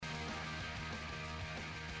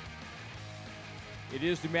It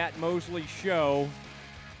is the Matt Mosley Show,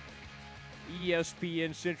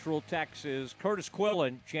 ESPN Central Texas. Curtis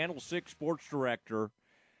Quillen, Channel 6 Sports Director,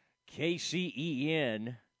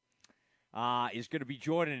 KCEN, is going to be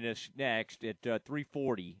joining us next at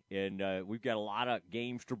 3:40. And we've got a lot of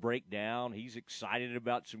games to break down. He's excited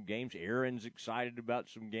about some games. Aaron's excited about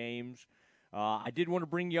some games. I did want to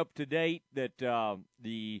bring you up to date that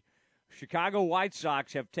the Chicago White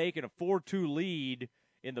Sox have taken a 4-2 lead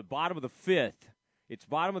in the bottom of the fifth. It's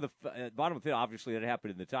bottom of the fifth. Obviously, that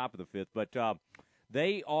happened in the top of the fifth, but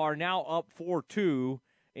they are now up 4-2.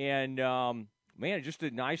 And man, just a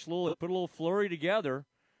nice little put a little flurry together.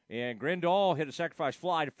 And Grandal hit a sacrifice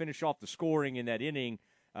fly to finish off the scoring in that inning,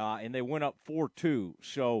 and they went up 4-2.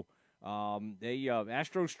 So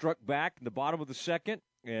Astros struck back in the bottom of the second,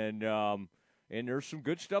 and there's some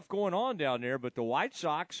good stuff going on down there. But the White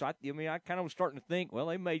Sox, I kind of was starting to think, well,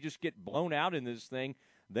 they may just get blown out in this thing.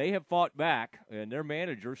 They have fought back, and their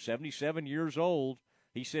manager, 77 years old,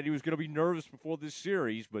 he said he was going to be nervous before this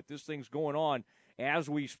series, but this thing's going on as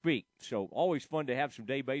we speak. So always fun to have some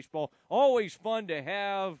day baseball. Always fun to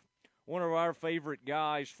have one of our favorite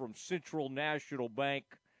guys from Central National Bank,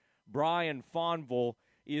 Bryan Fonville,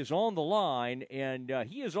 is on the line, and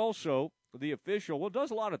he is also the official. Well, does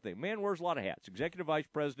a lot of things. Man wears a lot of hats. Executive Vice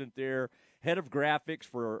President there, head of graphics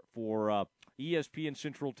for ESPN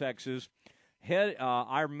Central Texas.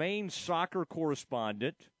 Our main soccer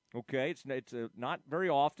correspondent. Okay, it's not very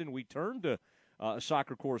often we turn to a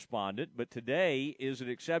soccer correspondent, but today is an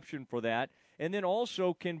exception for that. And then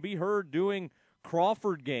also can be heard doing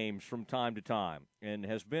Crawford games from time to time, and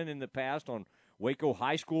has been in the past on Waco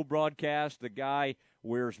High School broadcast. The guy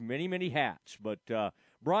wears many, many hats. But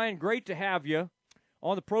Bryan, great to have you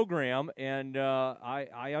on the program, and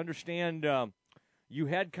I understand you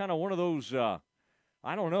had kind of one of those.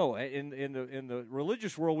 I don't know. In the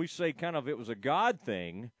religious world, we say kind of it was a God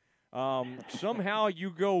thing. Somehow you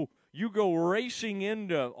go racing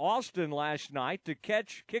into Austin last night to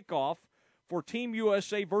catch kickoff for Team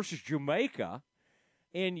USA versus Jamaica,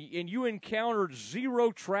 and you encountered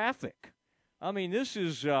zero traffic. I mean, this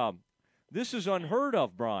is unheard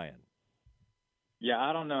of, Bryan. Yeah,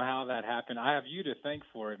 I don't know how that happened. I have you to thank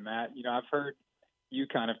for it, Matt. You know, I've heard you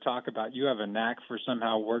kind of talk about you have a knack for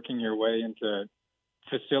somehow working your way into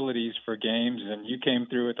facilities for games, and you came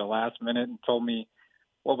through at the last minute and told me,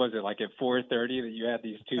 what was it, like at 4:30 that you had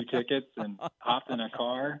these 2 tickets and hopped in a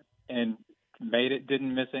car and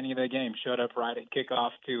didn't miss any of the game, showed up right at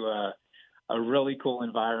kickoff to a really cool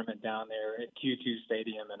environment down there at Q2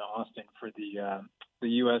 Stadium in Austin for the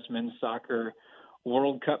U.S. Men's Soccer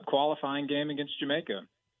World Cup qualifying game against Jamaica.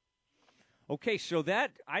 Okay, so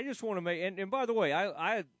that I just want to make, and by the way,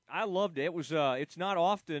 I loved it. It was it's not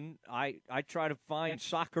often I try to find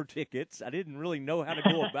soccer tickets. I didn't really know how to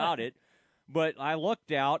go about it, but I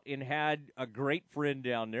lucked out and had a great friend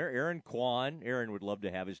down there, Aaron Kwan. Aaron would love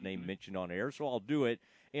to have his name mentioned on air, so I'll do it.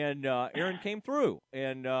 And Aaron came through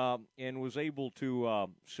and was able to.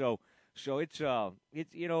 So it's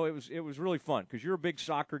you know it was really fun because you're a big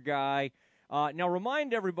soccer guy. Now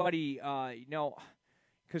remind everybody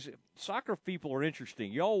because soccer people are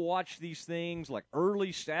interesting. Y'all watch these things like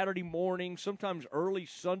early Saturday mornings, sometimes early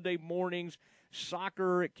Sunday mornings.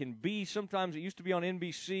 Soccer, it can be, sometimes it used to be on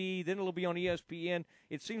NBC, then it'll be on ESPN.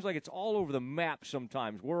 It seems like it's all over the map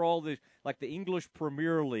sometimes. We're all like the English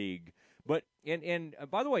Premier League. But, and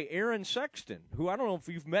by the way, Aaron Sexton, who I don't know if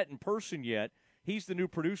you've met in person yet, he's the new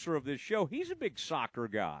producer of this show. He's a big soccer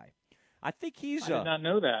guy. I think he's I did not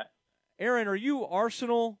know that. Aaron, are you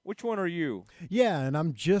Arsenal? Which one are you? Yeah, and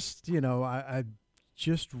I'm just, I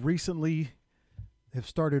just recently have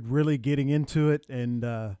started really getting into it, and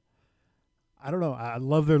I don't know. I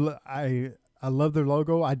love their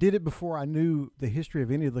logo. I did it before I knew the history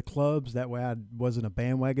of any of the clubs. That way, I wasn't a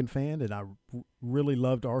bandwagon fan, and I really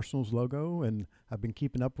loved Arsenal's logo, and I've been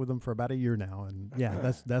keeping up with them for about a year now. And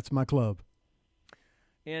yeah, that's my club.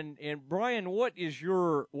 And Bryan, what is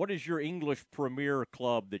your English Premier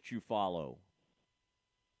club that you follow?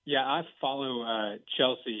 Yeah, I follow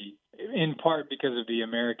Chelsea in part because of the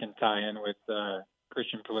American tie-in with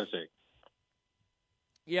Christian Pulisic.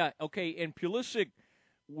 Yeah, okay, and Pulisic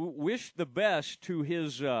wished the best to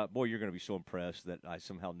his boy, you're going to be so impressed that I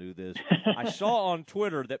somehow knew this. I saw on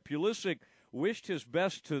Twitter that Pulisic wished his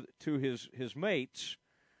best to his mates,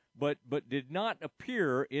 but did not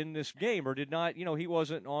appear in this game, or did not, he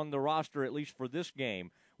wasn't on the roster at least for this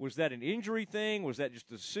game. Was that an injury thing? Was that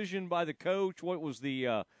just a decision by the coach? What was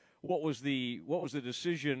the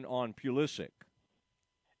decision on Pulisic?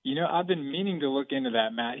 I've been meaning to look into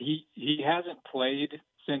that, Matt. He hasn't played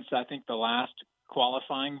since I think the last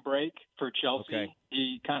qualifying break for Chelsea. Okay.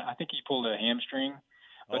 I think he pulled a hamstring.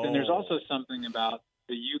 But then there's also something about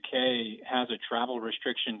the UK has a travel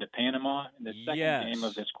restriction to Panama in the second game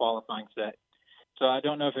of this qualifying set. So I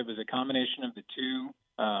don't know if it was a combination of the two,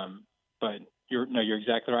 but you're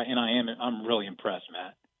exactly right, and I'm really impressed,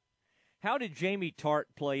 Matt. How did Jamie Tart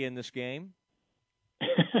play in this game?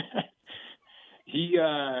 That's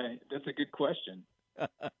a good question.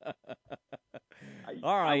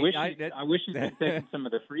 All right. I wish he'd been taking some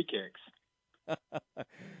of the free kicks.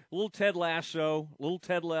 Little Ted Lasso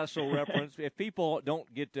reference. If people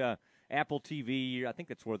don't get Apple TV, I think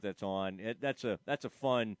that's what that's on. That's a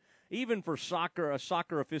fun, even for a soccer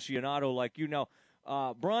aficionado like you. Now,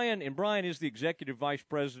 Bryan is the executive vice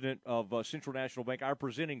president of Central National Bank, our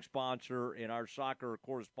presenting sponsor and our soccer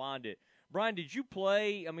correspondent. Bryan, did you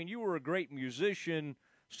play? I mean, you were a great musician,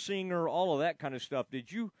 singer, all of that kind of stuff. Did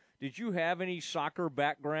you have any soccer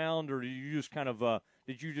background, or did you just kind of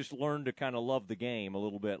did you just learn to kind of love the game a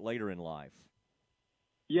little bit later in life?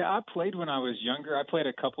 Yeah, I played when I was younger. I played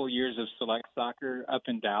a couple years of select soccer up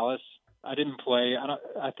in Dallas. I didn't play.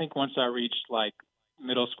 I think once I reached like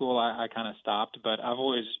middle school, I kind of stopped. But I've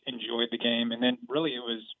always enjoyed the game. And then really, it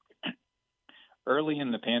was early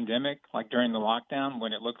in the pandemic, like during the lockdown,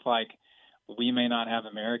 when it looked like we may not have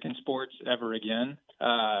American sports ever again.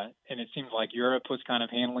 And it seemed like Europe was kind of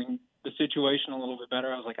handling the situation a little bit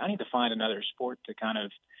better. I was like, I need to find another sport to kind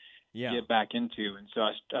of get back into. And so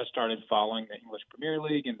I started following the English Premier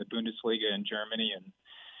League and the Bundesliga in Germany, and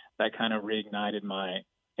that kind of reignited my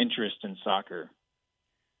interest in soccer.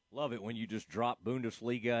 Love it when you just drop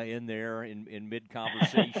Bundesliga in there in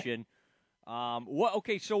mid-conversation. So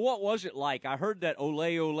what was it like? I heard that ole,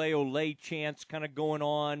 ole, ole chants kind of going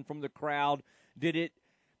on from the crowd. Did it,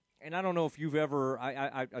 and I don't know if you've ever,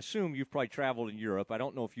 I assume you've probably traveled in Europe. I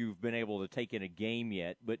don't know if you've been able to take in a game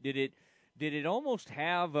yet, but did it almost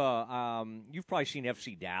have you've probably seen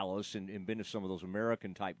FC Dallas and been to some of those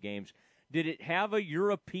American-type games. Did it have a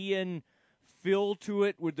European feel to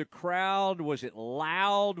it with the crowd? Was it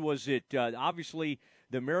loud? Was it obviously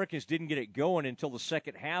the Americans didn't get it going until the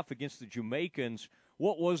second half against the Jamaicans?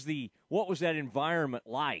 What was that environment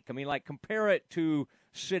like? I mean, like compare it to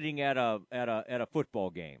sitting at a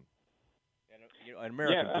football game, an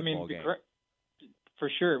American football game.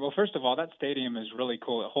 For sure. Well, first of all, that stadium is really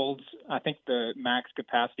cool. It holds, I think, the max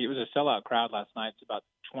capacity. It was a sellout crowd last night. It's about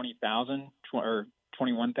 20,000 or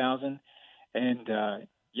 21,000, and a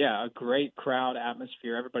great crowd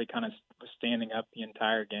atmosphere. Everybody kind of was standing up the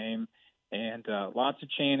entire game, and lots of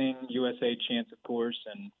chanting, USA chants, of course,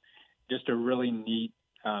 and just a really neat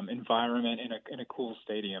environment in a cool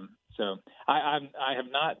stadium. So I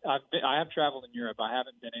have traveled in Europe. I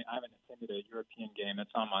haven't attended a European game. That's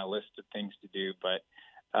on my list of things to do. But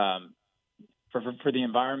for the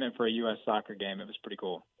environment for a U.S. soccer game, it was pretty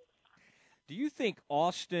cool. Do you think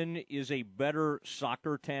Austin is a better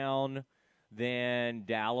soccer town than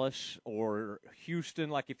Dallas or Houston?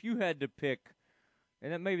 Like if you had to pick,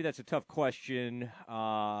 and then maybe that's a tough question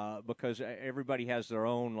because everybody has their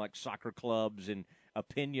own like soccer clubs and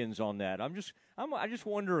opinions on that. I just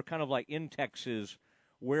wonder, kind of like in Texas,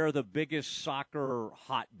 where the biggest soccer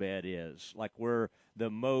hotbed is, like where the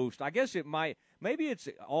most. I guess maybe it's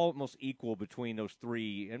almost equal between those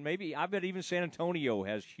three, and maybe I bet even San Antonio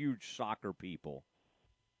has huge soccer people.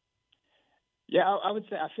 Yeah, I would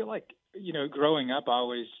say I feel like growing up, I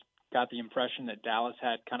always got the impression that Dallas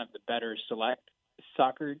had kind of the better select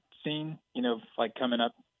soccer scene. Like coming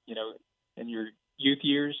up, in your youth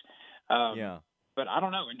years. But I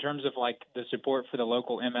don't know, in terms of like the support for the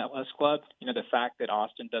local MLS club, the fact that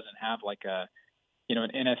Austin doesn't have like an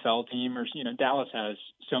NFL team or, Dallas has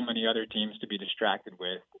so many other teams to be distracted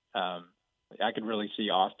with. I could really see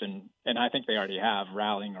Austin, and I think they already have,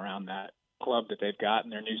 rallying around that club that they've got in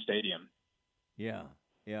their new stadium. Yeah.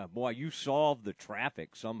 Yeah. Boy, you solved the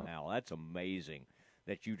traffic somehow. That's amazing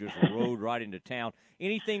that you just rode right into town.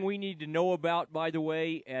 Anything we need to know about, by the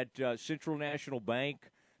way, at Central National Bank?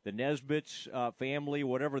 The Nesbitt's family,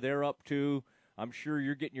 whatever they're up to. I'm sure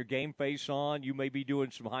you're getting your game face on. You may be doing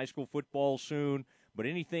some high school football soon. But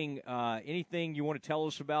anything you want to tell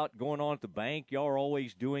us about going on at the bank? Y'all are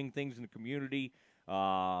always doing things in the community,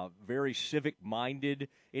 very civic-minded.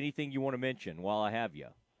 Anything you want to mention while I have you?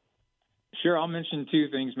 Sure, I'll mention two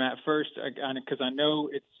things, Matt. First, because I know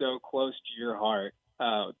it's so close to your heart,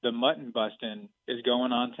 the mutton busting is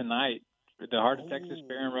going on tonight. The Heart of Texas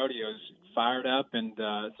Fair and Rodeo is fired up, and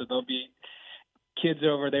so there'll be kids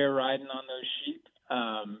over there riding on those sheep,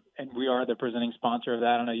 and we are the presenting sponsor of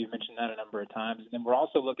that. I know you've mentioned that a number of times. And then we're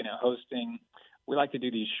also looking at hosting – we like to do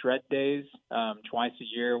these shred days twice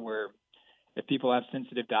a year where if people have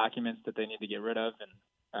sensitive documents that they need to get rid of. And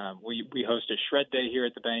we host a shred day here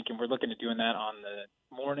at the bank, and we're looking at doing that on the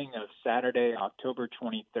morning of Saturday, October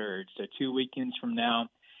 23rd. So 2 weekends from now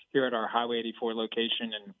here at our Highway 84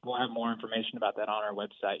 location, and we'll have more information about that on our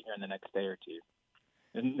website here in the next day or two.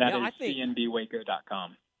 And that is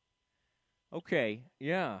cnbwaco.com. Okay,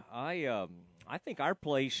 yeah, I think our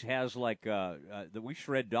place has like that we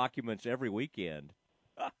shred documents every weekend.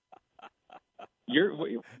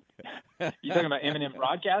 You talking about M&M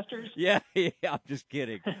broadcasters? Yeah, I'm just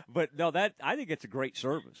kidding. But no, I think it's a great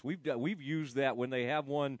service. We've used that when they have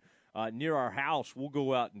one near our house. We'll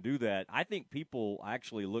go out and do that. I think people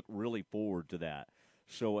actually look really forward to that.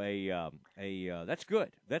 So that's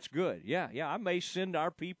good. That's good. Yeah. I may send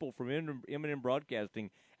our people from M&M Broadcasting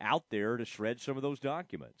out there to shred some of those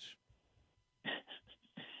documents.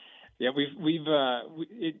 Yeah,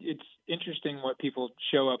 it's interesting what people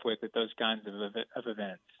show up with at those kinds of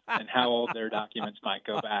events and how old their documents might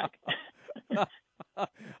go back.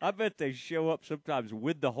 I bet they show up sometimes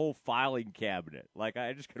with the whole filing cabinet. Like,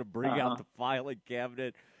 I just going to bring out the filing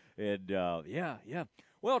cabinet. And, yeah.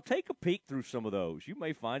 Well, take a peek through some of those. You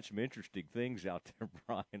may find some interesting things out there,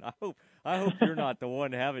 Brian. I hope you're not the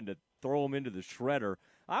one having to throw them into the shredder.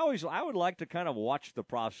 I would like to kind of watch the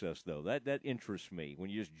process, though. That interests me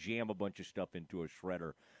when you just jam a bunch of stuff into a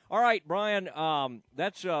shredder. All right, Brian,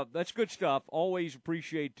 that's good stuff. Always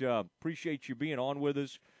appreciate you being on with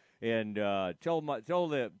us. And tell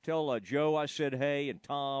Joe I said hey, and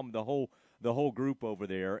Tom, the whole group over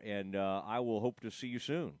there. And I will hope to see you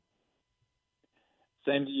soon.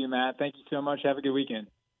 Same to you, Matt. Thank you so much. Have a good weekend.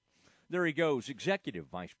 There he goes, Executive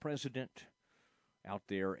Vice President out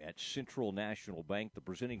there at Central National Bank, the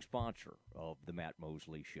presenting sponsor of the Matt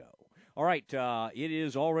Mosley Show. All right, it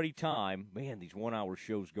is already time. Man, these one-hour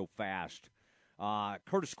shows go fast.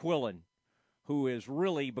 Curtis Quillen, who has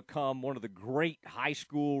really become one of the great high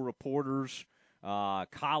school reporters,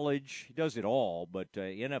 college. He does it all, but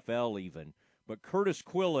NFL even. But Curtis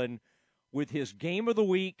Quillen, with his game of the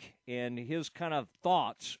week and his kind of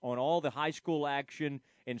thoughts on all the high school action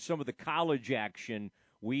and some of the college action,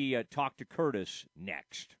 we talk to Curtis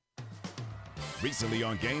next. Recently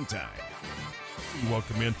on Game Time.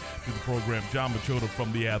 Welcome in to the program, John Machota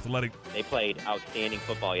from The Athletic. They played outstanding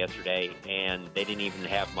football yesterday, and they didn't even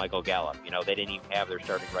have Michael Gallup. They didn't even have their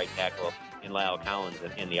starting right tackle in Lyle Collins,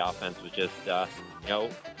 and the offense was just,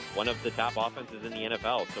 one of the top offenses in the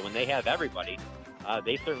NFL. So when they have everybody,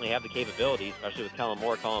 they certainly have the capabilities, especially with Kellen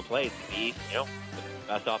Moore calling plays, to be, the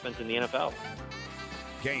best offense in the NFL.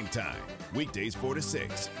 Game Time, weekdays 4 to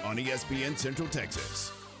 6 on ESPN Central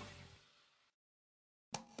Texas.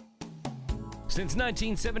 Since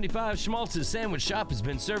 1975, Schmaltz's Sandwich Shop has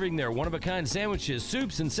been serving their one-of-a-kind sandwiches,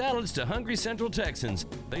 soups, and salads to hungry Central Texans.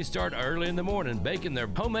 They start early in the morning baking their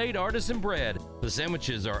homemade artisan bread. The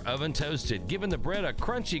sandwiches are oven-toasted, giving the bread a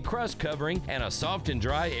crunchy crust covering and a soft and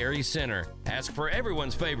dry, airy center. Ask for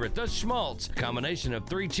everyone's favorite, the Schmaltz, a combination of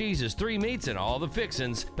 3 cheeses, 3 meats, and all the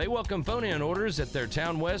fixins. They welcome phone-in orders at their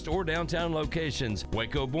Town West or downtown locations.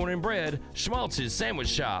 Waco born and bred, Schmaltz's Sandwich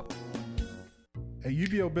Shop. At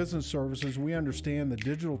UBO Business Services, we understand that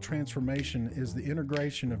digital transformation is the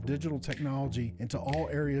integration of digital technology into all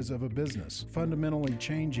areas of a business, fundamentally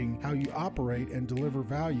changing how you operate and deliver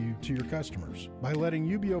value to your customers. By letting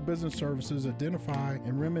UBO Business Services identify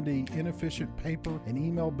and remedy inefficient paper and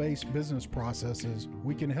email-based business processes,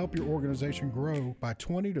 we can help your organization grow by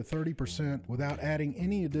 20 to 30% without adding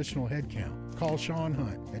any additional headcount. Call Sean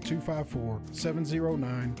Hunt at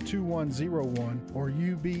 254-709-2101 or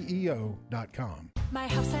ubeo.com. My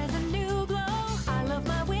house has a new glow. I love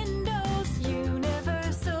my windows.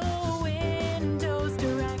 Universal Windows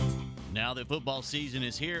Direct. Now that football season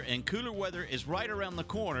is here and cooler weather is right around the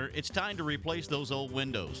corner, it's time to replace those old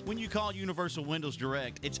windows. When you call Universal Windows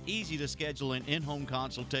Direct, it's easy to schedule an in-home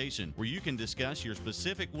consultation where you can discuss your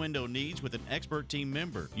specific window needs with an expert team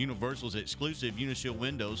member. Universal's exclusive Unishield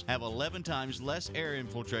windows have 11 times less air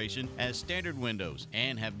infiltration as standard windows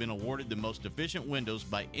and have been awarded the most efficient windows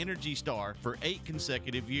by Energy Star for 8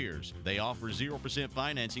 consecutive years. They offer 0%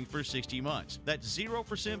 financing for 60 months. That's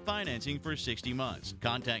 0% financing for 60 months.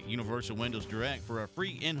 Contact Universal Windows Direct for a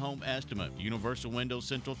free in-home estimate.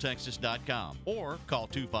 UniversalWindowsCentralTexas.com or call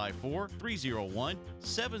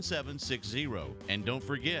 254-301-7760. And don't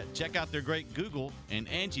forget, check out their great Google and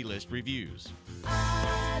Angie List reviews.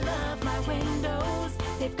 I love my windows.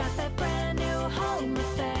 They've got that brand new home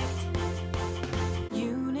effect.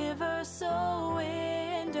 Universal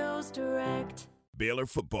Windows Direct. Baylor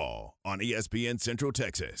football on ESPN Central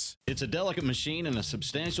Texas. It's a delicate machine and a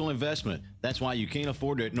substantial investment. That's why you can't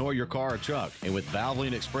afford to ignore your car or truck. And with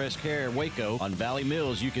Valvoline Express Care Waco on Valley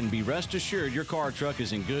Mills, you can be rest assured your car or truck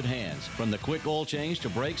is in good hands. From the quick oil change to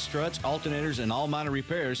brakes, struts, alternators, and all minor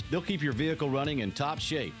repairs, they'll keep your vehicle running in top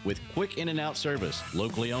shape with quick in and out service.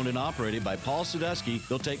 Locally owned and operated by Paul Sadusky,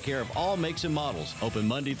 they'll take care of all makes and models. Open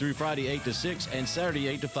Monday through Friday 8 to 6 and Saturday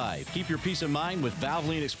 8 to 5. Keep your peace of mind with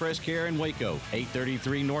Valvoline Express Care in Waco.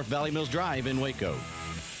 833 North Valley Mills Drive in Waco.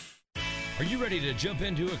 Are you ready to jump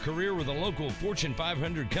into a career with a local Fortune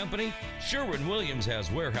 500 company? Sherwin-Williams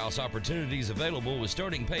has warehouse opportunities available with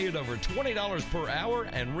starting pay at over $20 per hour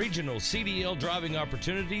and regional CDL driving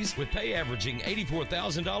opportunities with pay averaging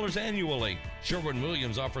 $84,000 annually.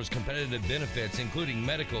 Sherwin-Williams offers competitive benefits including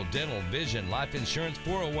medical, dental, vision, life insurance,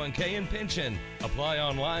 401k, and pension. Apply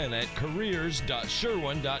online at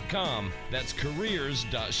careers.sherwin.com. That's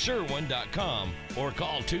careers.sherwin.com or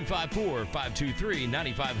call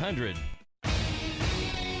 254-523-9500.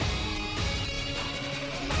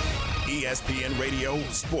 ESPN Radio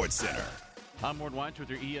Sports Center. I'm Ward Weitz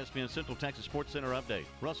with your ESPN Central Texas Sports Center update.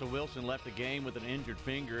 Russell Wilson left the game with an injured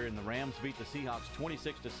finger, and the Rams beat the Seahawks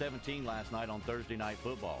 26-17 last night on Thursday Night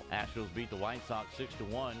Football. Astros beat the White Sox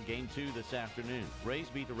 6-1, Game 2 this afternoon. Rays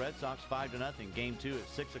beat the Red Sox 5-0, Game 2 at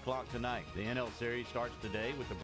 6 o'clock tonight. The NL Series starts today with the